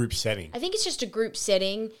just a group setting? I think it's just a group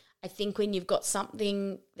setting. I think when you've got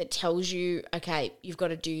something that tells you, okay, you've got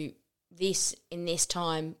to do this in this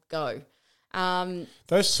time, go.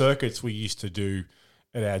 Those circuits we used to do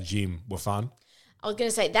at our gym were fun. I was going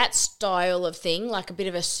to say that style of thing, like a bit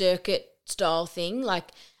of a circuit style thing,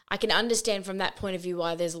 like I can understand from that point of view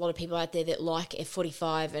why there's a lot of people out there that like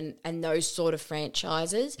F45 and those sort of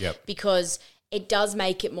franchises because it does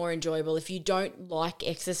make it more enjoyable. If you don't like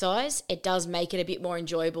exercise, it does make it a bit more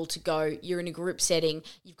enjoyable to go, you're in a group setting,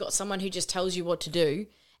 you've got someone who just tells you what to do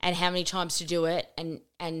and how many times to do it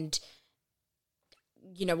and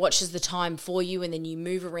watches the time for you, and then you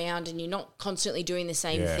move around and you're not constantly doing the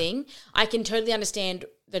same thing. I can totally understand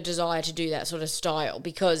the desire to do that sort of style,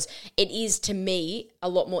 because it is, to me, a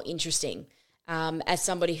lot more interesting as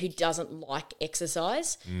somebody who doesn't like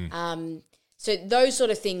exercise. So those sort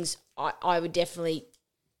of things I would definitely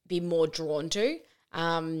be more drawn to.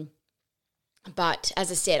 But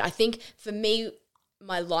as I said, I think for me,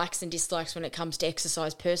 my likes and dislikes when it comes to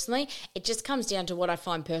exercise personally, it just comes down to what I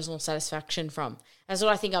find personal satisfaction from. That's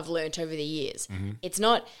what I think I've learnt over the years. It's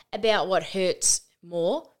not about what hurts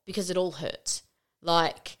more, because it all hurts.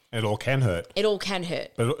 Like, it all can hurt. It all can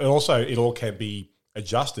hurt. But it all can be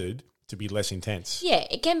adjusted to be less intense. Yeah,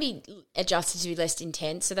 it can be adjusted to be less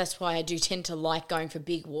intense. So that's why I do tend to like going for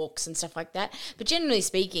big walks and stuff like that. But generally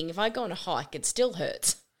speaking, if I go on a hike, it still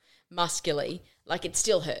hurts muscularly. Like, it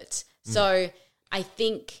still hurts. So I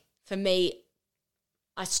think for me,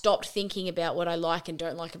 I stopped thinking about what I like and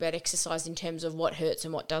don't like about exercise in terms of what hurts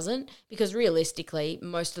and what doesn't, because realistically,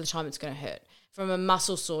 most of the time it's going to hurt. From a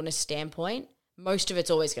muscle soreness standpoint, most of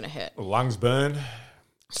it's always going to hurt. Lungs burn.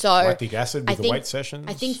 So lactic acid with the weight sessions.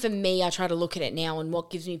 I think for me, I try to look at it now and what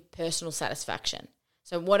gives me personal satisfaction.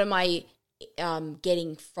 So what am I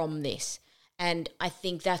getting from this? And I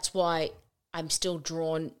think that's why I'm still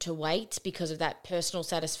drawn to weights, because of that personal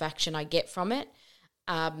satisfaction I get from it.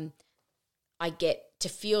 I get to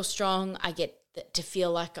feel strong. I get to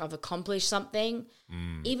feel like I've accomplished something.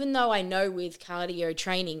 Even though I know with cardio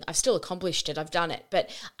training, I've still accomplished it. I've done it. But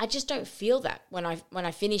I just don't feel that when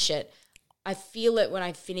I finish it. I feel it when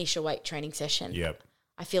I finish a weight training session. Yep.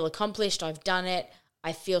 I feel accomplished. I've done it.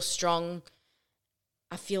 I feel strong.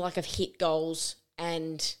 I feel like I've hit goals,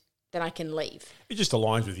 and then I can leave. It just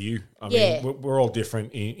aligns with you. I mean, we're all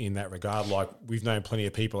different in that regard. Like, we've known plenty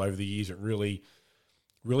of people over the years that really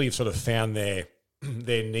have sort of found their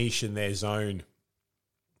niche and their zone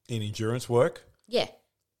in endurance work. Yeah.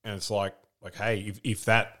 And it's like, hey, if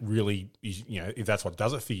that really is, if that's what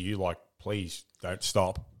does it for you, like, please don't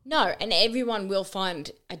stop. No, and everyone will find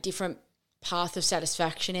a different path of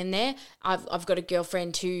satisfaction in there. I've got a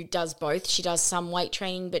girlfriend who does both. She does some weight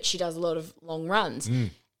training, but she does a lot of long runs.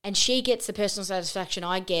 And she gets the personal satisfaction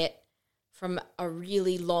I get from a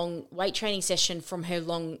really long weight training session from her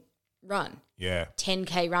long run. Yeah.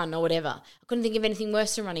 10K run or whatever. I couldn't think of anything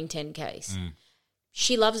worse than running 10Ks.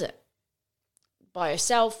 She loves it. By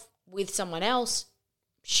herself, with someone else,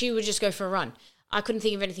 she would just go for a run. I couldn't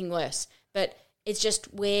think of anything worse. But it's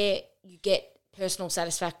just where you get personal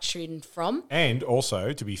satisfaction from. And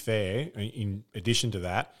also, to be fair, in addition to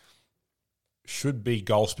that, should be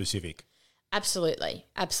goal specific. Absolutely.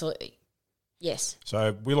 Absolutely. Yes.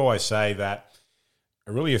 So we'll always say that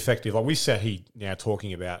a really effective, like we sat here now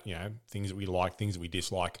talking about, things that we like, things that we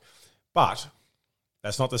dislike, but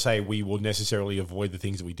that's not to say we will necessarily avoid the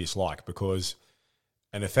things that we dislike, because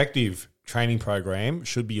an effective training program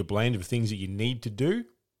should be a blend of things that you need to do,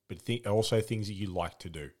 but also things that you like to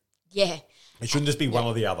do. Yeah. It shouldn't just be one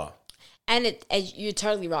or the other. And you're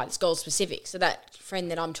totally right. It's goal specific. So that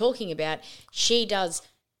friend that I'm talking about, she does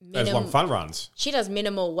those long fun runs. She does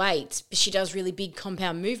minimal weights, but she does really big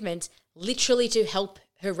compound movements, literally to help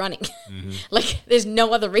her running. Like, there's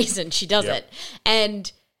no other reason she does it.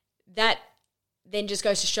 And that then just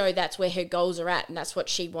goes to show that's where her goals are at, and that's what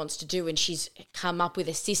she wants to do, and she's come up with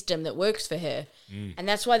a system that works for her. And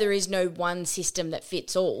that's why there is no one system that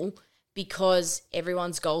fits all, because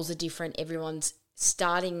everyone's goals are different, everyone's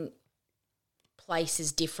starting place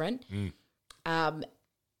is different.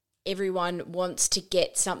 Everyone wants to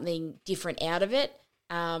get something different out of it,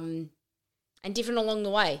 and different along the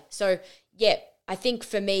way. So, yeah, I think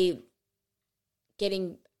for me,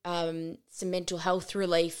 getting some mental health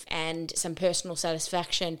relief and some personal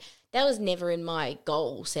satisfaction, that was never in my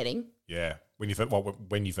goal setting. Yeah, when you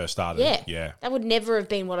first started. Yeah, that would never have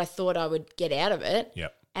been what I thought I would get out of it.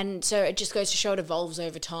 Yep. And so it just goes to show it evolves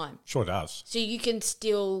over time. Sure does.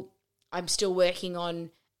 So I'm still working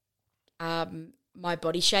on my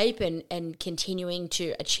body shape and continuing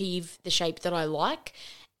to achieve the shape that I like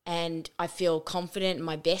and I feel confident in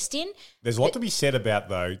my best in. There's a lot to be said about,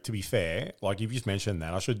 though, to be fair, like you've just mentioned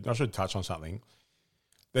that. I should touch on something.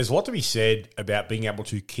 There's a lot to be said about being able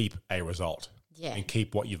to keep a result and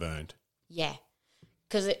keep what you've earned. Yeah,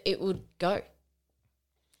 because it would go.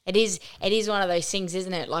 It is one of those things,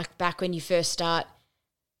 isn't it? Like back when you first start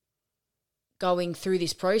going through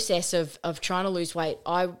this process of trying to lose weight,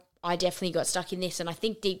 I definitely got stuck in this, and I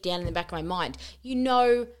think deep down in the back of my mind, you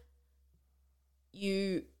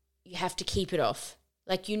have to keep it off.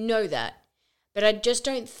 Like, that. But I just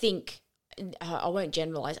don't think, I won't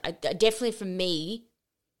generalize, I definitely for me,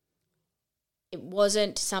 it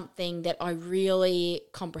wasn't something that I really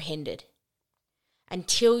comprehended.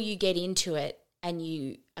 until you get into it and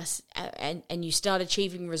you start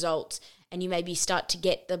achieving results and you maybe start to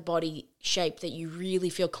get the body shape that you really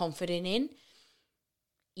feel confident in,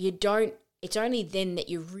 it's only then that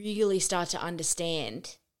you really start to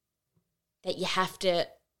understand that you have to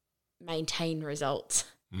maintain results.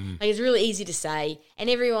 Like, it's really easy to say, and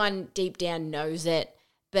everyone deep down knows it,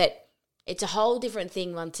 but it's a whole different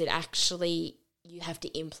thing once it actually, you have to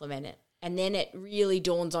implement it. And then it really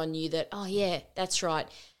dawns on you that, oh yeah, that's right,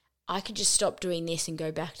 I could just stop doing this and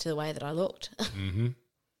go back to the way that I looked. Mm-hmm.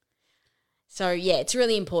 So yeah, it's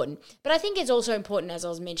really important. But I think it's also important, as I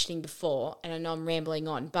was mentioning before, and I know I'm rambling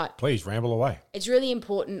on, but Please ramble away. it's really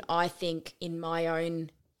important, I think, in my own,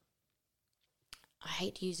 I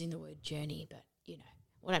hate using the word journey, but you know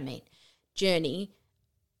what I mean, journey,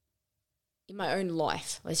 in my own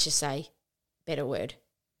life, let's just say, better word,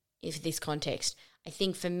 if this context. I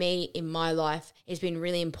think for me, in my life, it's been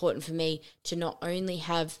really important for me to not only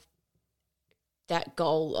have that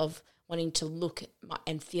goal of wanting to look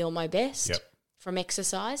and feel my best from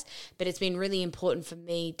exercise, but it's been really important for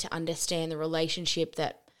me to understand the relationship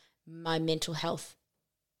that my mental health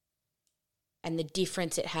and the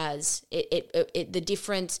difference it has, the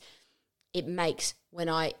difference it makes when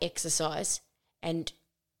I exercise and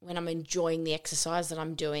when I'm enjoying the exercise that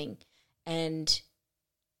I'm doing, and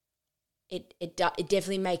it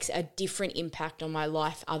definitely makes a different impact on my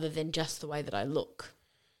life other than just the way that I look.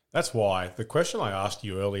 That's why the question I asked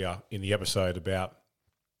you earlier in the episode about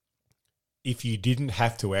if you didn't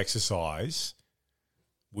have to exercise,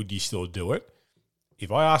 would you still do it?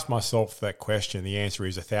 If I asked myself that question, the answer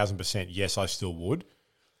is 1,000% yes, I still would.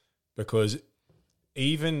 Because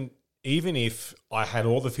even if I had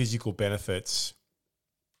all the physical benefits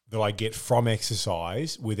that I get from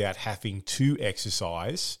exercise without having to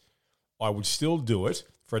exercise, I would still do it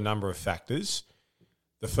for a number of factors.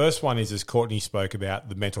 The first one is, as Courtney spoke about,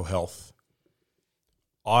 the mental health.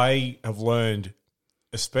 I have learned,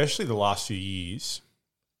 especially the last few years,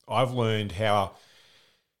 I've learned how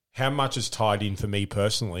much is tied in for me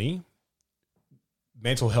personally,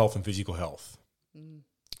 mental health and physical health.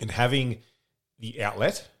 And having the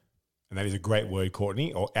outlet, and that is a great word,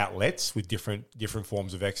 Courtney, or outlets with different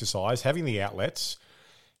forms of exercise, having the outlets,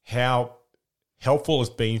 how helpful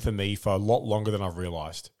it's been for me for a lot longer than I've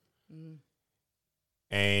realised.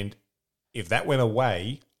 And if that went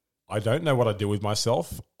away, I don't know what I'd do with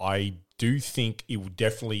myself. I do think it would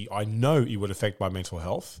definitely, I know it would affect my mental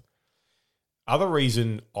health. Other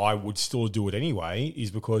reason I would still do it anyway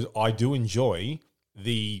is because I do enjoy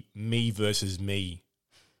the me versus me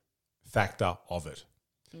factor of it.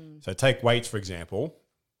 So take weights, for example.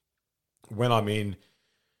 When I'm in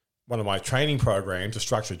one of my training programs, a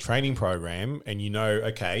structured training program, and you know,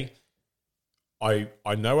 okay,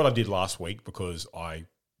 I know what I did last week because I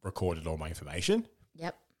recorded all my information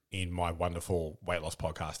in my wonderful weight loss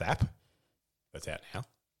podcast app. That's out now.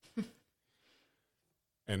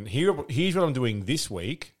 And here's what I'm doing this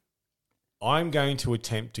week. I'm going to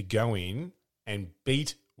attempt to go in and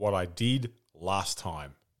beat what I did last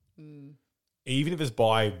time. Even if it's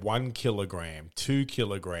by 1 kilogram, 2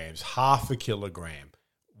 kilograms, half a kilogram,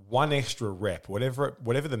 one extra rep,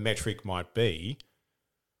 whatever the metric might be,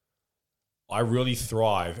 I really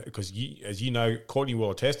thrive because, as you know, Courtney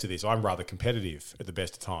will attest to this, I'm rather competitive at the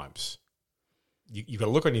best of times. You've got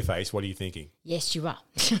a look on your face. What are you thinking? Yes, you are.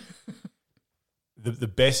 The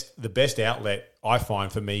best outlet I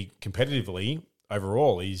find for me competitively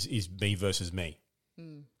overall is me versus me.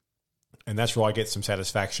 And that's where I get some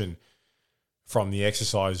satisfaction from the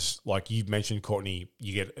exercise. Like you mentioned, Courtney,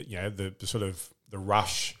 you get, you know, the sort of the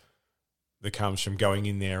rush that comes from going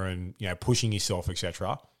in there and, you know, pushing yourself,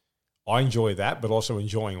 etc. I enjoy that, but also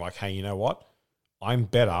enjoying like, hey, you know what? I'm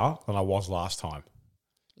better than I was last time.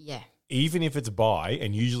 Yeah. Even if it's by,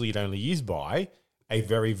 and usually it only is by, a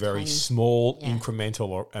very, very small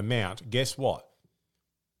incremental amount. Guess what?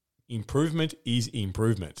 Improvement is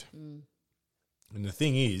improvement. And the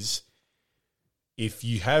thing is, if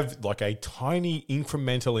you have like a tiny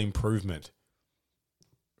incremental improvement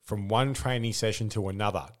from one training session to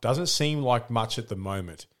another, doesn't seem like much at the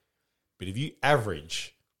moment, but if you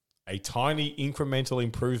average a tiny incremental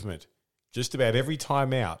improvement just about every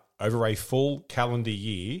time out over a full calendar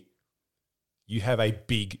year, you have a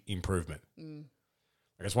big improvement.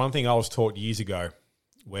 There's one thing I was taught years ago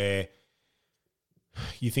where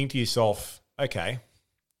you think to yourself, okay,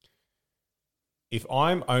 if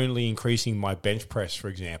I'm only increasing my bench press, for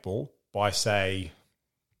example, by say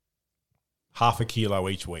half a kilo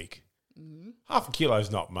each week, half a kilo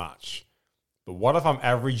is not much. But what if I'm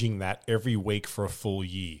averaging that every week for a full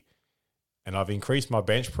year and I've increased my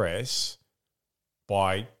bench press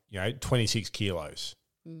by, 26 kilos.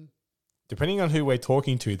 Depending on who we're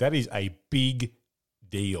talking to, that is a big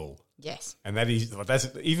deal. Yes. And that's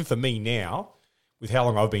even for me now, with how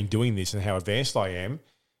long I've been doing this and how advanced I am,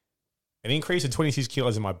 an increase of 26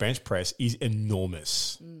 kilos in my bench press is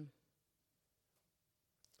enormous.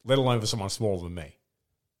 Let alone for someone smaller than me.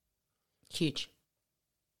 Huge.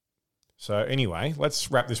 So anyway,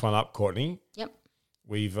 let's wrap this one up, Courtney. Yep.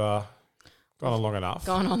 We've gone on long enough.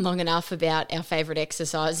 Gone on long enough about our favourite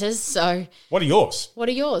exercises. So what are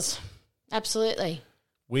yours? Absolutely.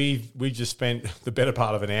 We just spent the better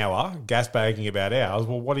part of an hour gasbagging about ours.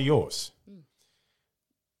 Well, what are yours?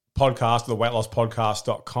 Podcast,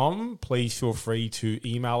 theweightlosspodcast.com. Please feel free to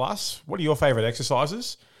email us. What are your favourite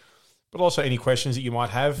exercises? But also any questions that you might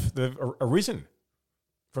have that have arisen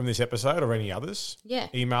from this episode or any others. Yeah.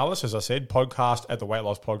 Email us, as I said,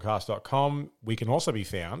 podcast@theweightlosspodcast.com. We can also be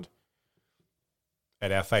found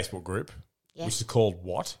at our Facebook group, which is called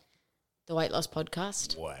what? The Weight Loss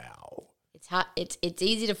Podcast. Wow. It's hard. It's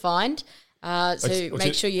easy to find.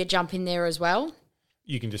 Make sure you jump in there as well.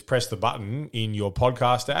 You can just press the button in your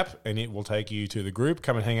podcast app and it will take you to the group.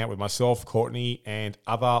 Come and hang out with myself, Courtney, and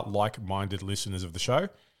other like-minded listeners of the show.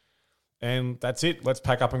 And that's it. Let's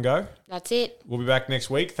pack up and go. That's it. We'll be back next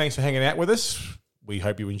week. Thanks for hanging out with us. We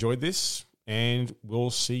hope you enjoyed this, and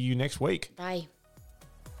we'll see you next week. Bye.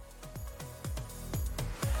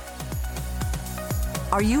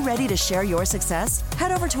 Are you ready to share your success?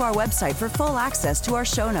 Head over to our website for full access to our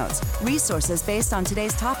show notes, resources based on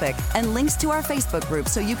today's topic, and links to our Facebook group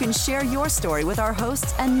so you can share your story with our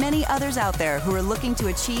hosts and many others out there who are looking to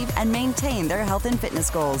achieve and maintain their health and fitness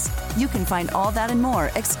goals. You can find all that and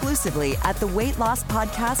more exclusively at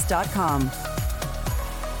theweightlosspodcast.com.